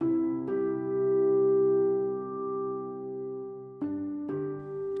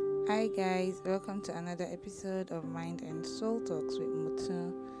Hi guys, welcome to another episode of Mind and Soul Talks with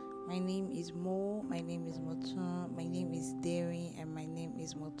Mutu. My name is Mo, my name is Mutu, my name is Derry, and my name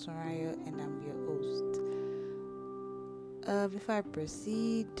is Moturayo, and I'm your host. Before I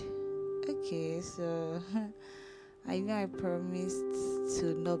proceed, okay, so I know I promised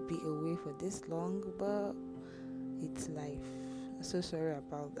to not be away for this long, but it's life. So sorry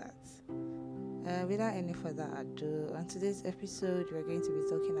about that. Without any further ado, on today's episode, we're going to be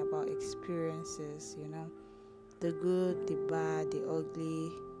talking about experiences, the good, the bad, the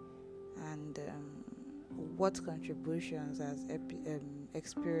ugly, and what contributions has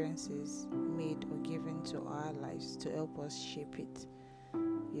experiences made or given to our lives to help us shape it.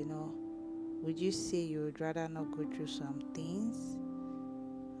 You know, would you say you would rather not go through some things?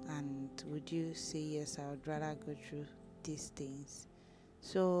 And would you say, yes, I would rather go through these things?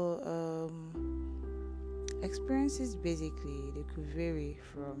 So, experiences basically they could vary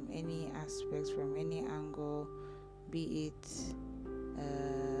from any aspects, from any angle, be it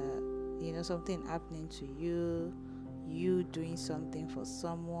something happening to you, you doing something for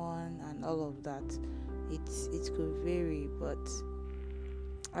someone, and all of that. It could vary, but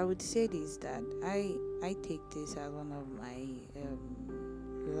I would say this that I take this as one of my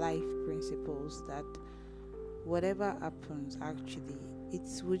life principles that whatever happens actually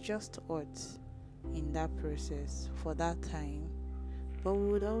it will just hurt in that process for that time, but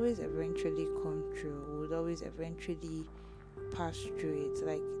we would always eventually come through. We would always eventually pass through it.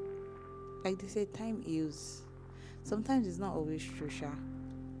 Like they say, time heals. Sometimes it's not always true, Sha.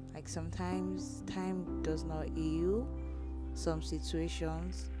 Like sometimes time does not heal some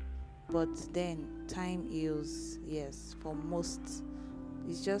situations, but then time heals. Yes, for most,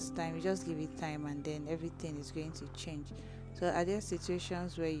 it's just time. You just give it time, and then everything is going to change. So, are there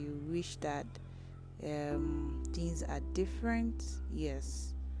situations where you wish that things are different?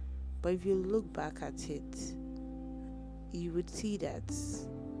 Yes, but if you look back at it, you would see that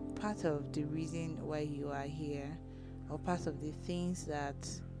part of the reason why you are here, or part of the things that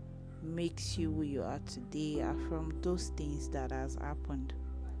makes you who you are today, are from those things that has happened.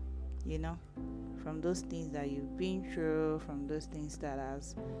 You know, from those things that you've been through, from those things that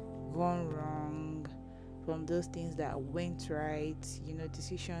has gone wrong, from those things that went right.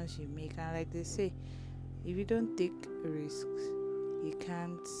 Decisions you make, and like they say, if you don't take risks, you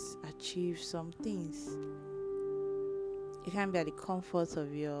can't achieve some things. You can't be at the comfort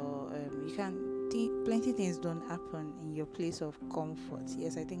of your you can plenty things don't happen in your place of comfort.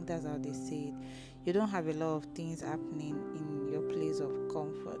 Yes, I think that's how they say it. You don't have a lot of things happening in your place of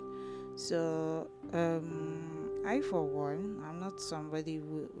comfort. So I, for one, I'm not somebody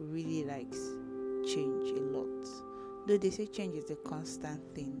who really likes change a lot, though they say change is a constant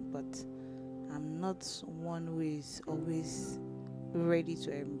thing, but I'm not one who is always ready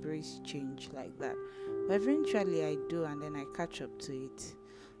to embrace change like that. But eventually I do, and then I catch up to it.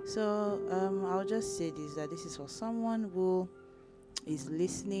 So I'll just say this, that this is for someone who is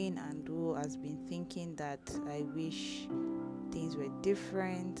listening and who has been thinking that I wish things were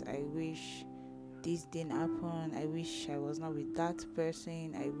different. I wish this didn't happen. I wish I was not with that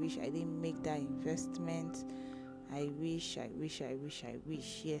person. I wish I didn't make that investment. I wish.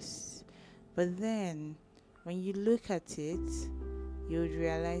 Yes. But then, when you look at it, you would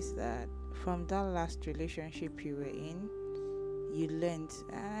realize that from that last relationship you were in, you learned.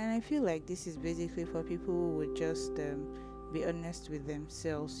 And I feel like this is basically for people who would just be honest with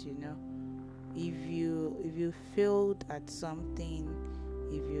themselves. If you failed at something,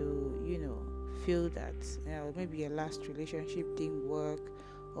 if you feel that maybe your last relationship didn't work,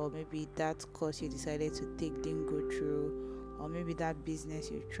 or maybe that course you decided to take didn't go through, or maybe that business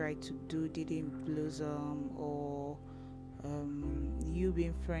you tried to do didn't blossom, or you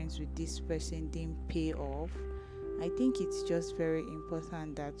being friends with this person didn't pay off. I think it's just very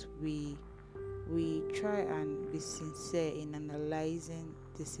important that we try and be sincere in analyzing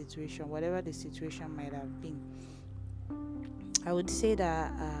the situation, whatever the situation might have been. I would say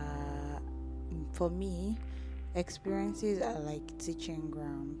that for me, experiences are like teaching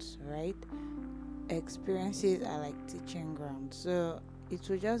grounds, right? Experiences are like teaching grounds. So it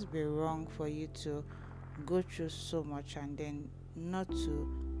would just be wrong for you to go through so much and then not to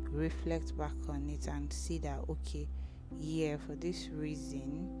reflect back on it and see that, okay, yeah, for this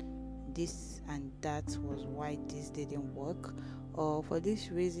reason this and that was why this didn't work, or for this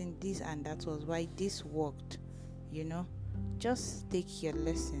reason this and that was why this worked. you know just take your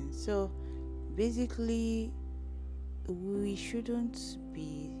lesson. So basically, we shouldn't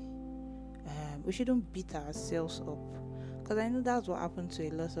be we shouldn't beat ourselves up, because I know that's what happened to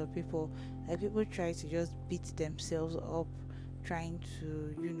a lot of people. Like, people try to just beat themselves up trying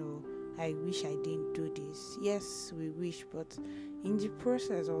to, I wish I didn't do this. Yes, we wish, but in the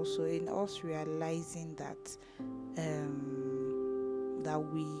process also, in us realizing that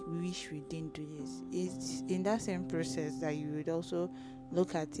we wish we didn't do this, it's in that same process that you would also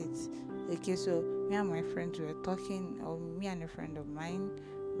look at it. Okay, so me and my friends were talking, or me and a friend of mine,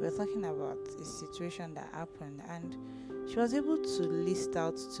 we were talking about a situation that happened, and she was able to list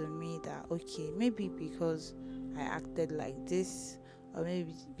out to me that, okay, maybe because I acted like this, or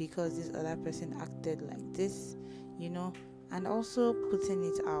maybe because this other person acted like this, you know, and also putting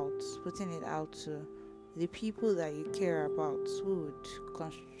it out to the people that you care about, who would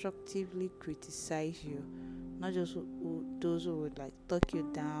constructively criticize you, not just those who would like talk you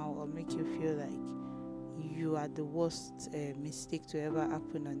down or make you feel like you are the worst mistake to ever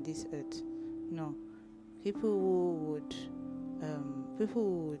happen on this earth. No, people who would people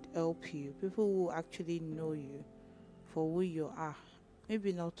who would help you, people who actually know you for who you are,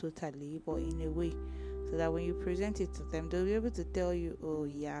 maybe not totally, but in a way, so that when you present it to them, they'll be able to tell you, oh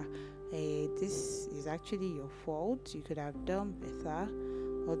yeah, this is actually your fault, you could have done better,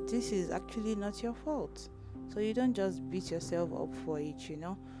 or this is actually not your fault. So you don't just beat yourself up for it.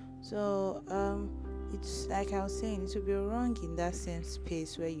 So it's like I was saying, it would be wrong in that same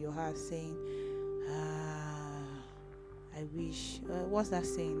space where you are saying, I wish. What's that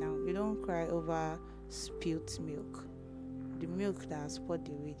saying now? You don't cry over spilt milk. The milk that has poured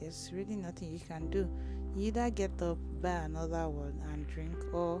away, there's really nothing you can do. You either get up, buy another one and drink,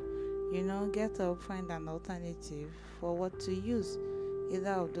 or get up, find an alternative for what to use.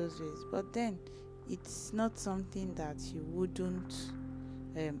 Either of those ways. But then it's not something that you wouldn't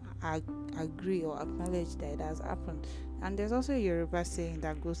agree or acknowledge that it has happened. And there's also a Yoruba saying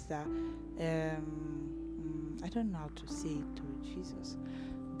that goes that I don't know how to say it to Jesus,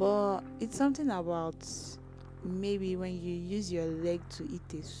 but it's something about maybe when you use your leg to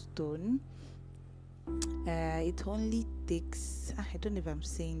eat a stone, it only takes, I don't know if I'm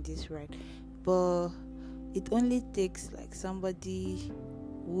saying this right, but it only takes like somebody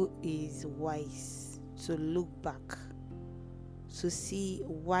who is wise to look back to see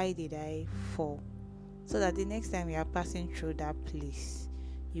why did I fall, so that the next time you are passing through that place,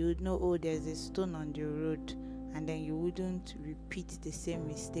 you would know, oh, there's a stone on the road, and then you wouldn't repeat the same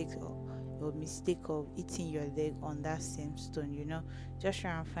mistake or mistake of eating your leg on that same stone. Just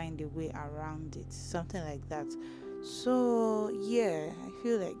try and find a way around it, something like that. So yeah, I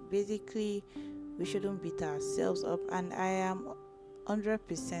feel like basically we shouldn't beat ourselves up, and I am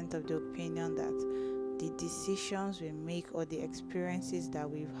 100% of the opinion that the decisions we make or the experiences that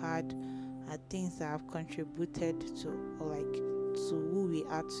we've had are things that have contributed to, or like, to who we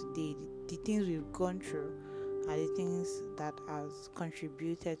are today. The things we've gone through are the things that has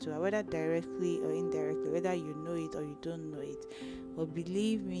contributed to, whether directly or indirectly, whether you know it or you don't know it. But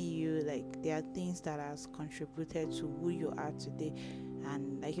believe me, there are things that has contributed to who you are today.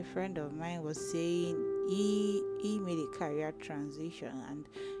 And like a friend of mine was saying, he made a career transition, and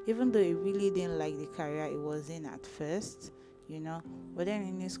even though he really didn't like the career he was in at first, but then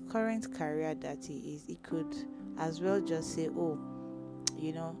in his current career that he is, he could as well just say, oh,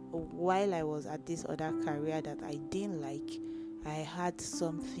 while I was at this other career that I didn't like, I had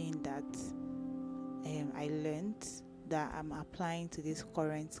something that I learned that I'm applying to this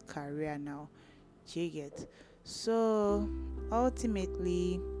current career now. Do you get? So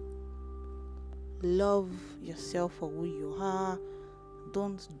ultimately, love yourself for who you are.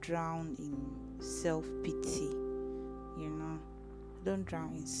 Don't drown in self-pity. Don't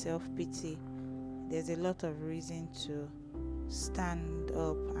drown in self-pity. There's a lot of reason to stand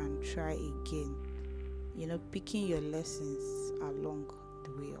up and try again. Picking your lessons along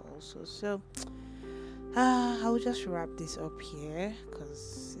the way also. So I will just wrap this up here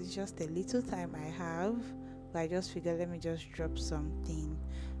because it's just a little time I have. But I just figured, let me just drop something.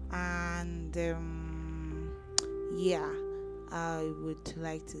 And yeah, I would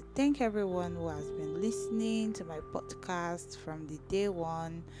like to thank everyone who has been listening to my podcast from the day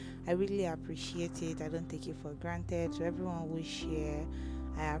one. I really appreciate it. I don't take it for granted. To everyone who share,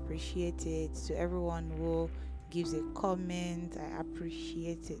 I appreciate it. To everyone who gives a comment, I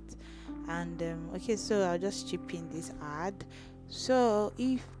appreciate it. And okay, so I'll just chip in this ad. So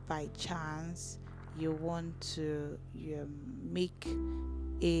if by chance you want to make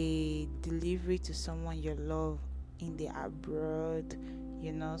a delivery to someone you love in the abroad,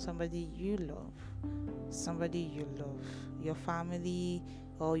 somebody you love, your family,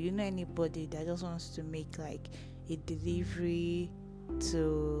 or anybody that just wants to make like a delivery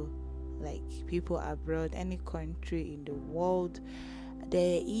to like people abroad, any country in the world,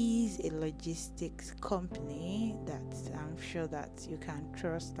 there is a logistics company that I'm sure that you can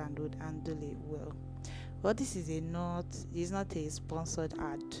trust and would handle it well. But this is it's not a sponsored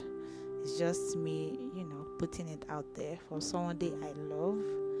ad. It's just me, putting it out there for somebody I love.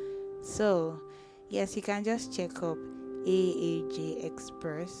 So, yes, you can just check up AAJ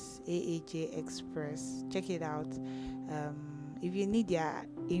Express. AAJ Express. Check it out. If you need their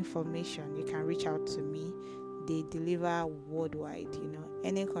information, you can reach out to me. They deliver worldwide,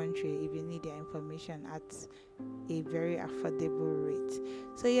 any country. If you need their information at a very affordable rate.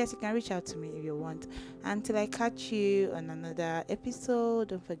 So yes, you can reach out to me if you want. Until I catch you on another episode,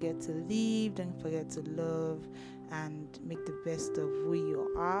 don't forget to live, don't forget to love, and make the best of who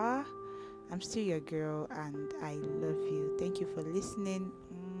you are. I'm still your girl, and I love you. Thank you for listening.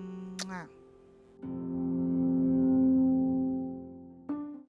 Mwah.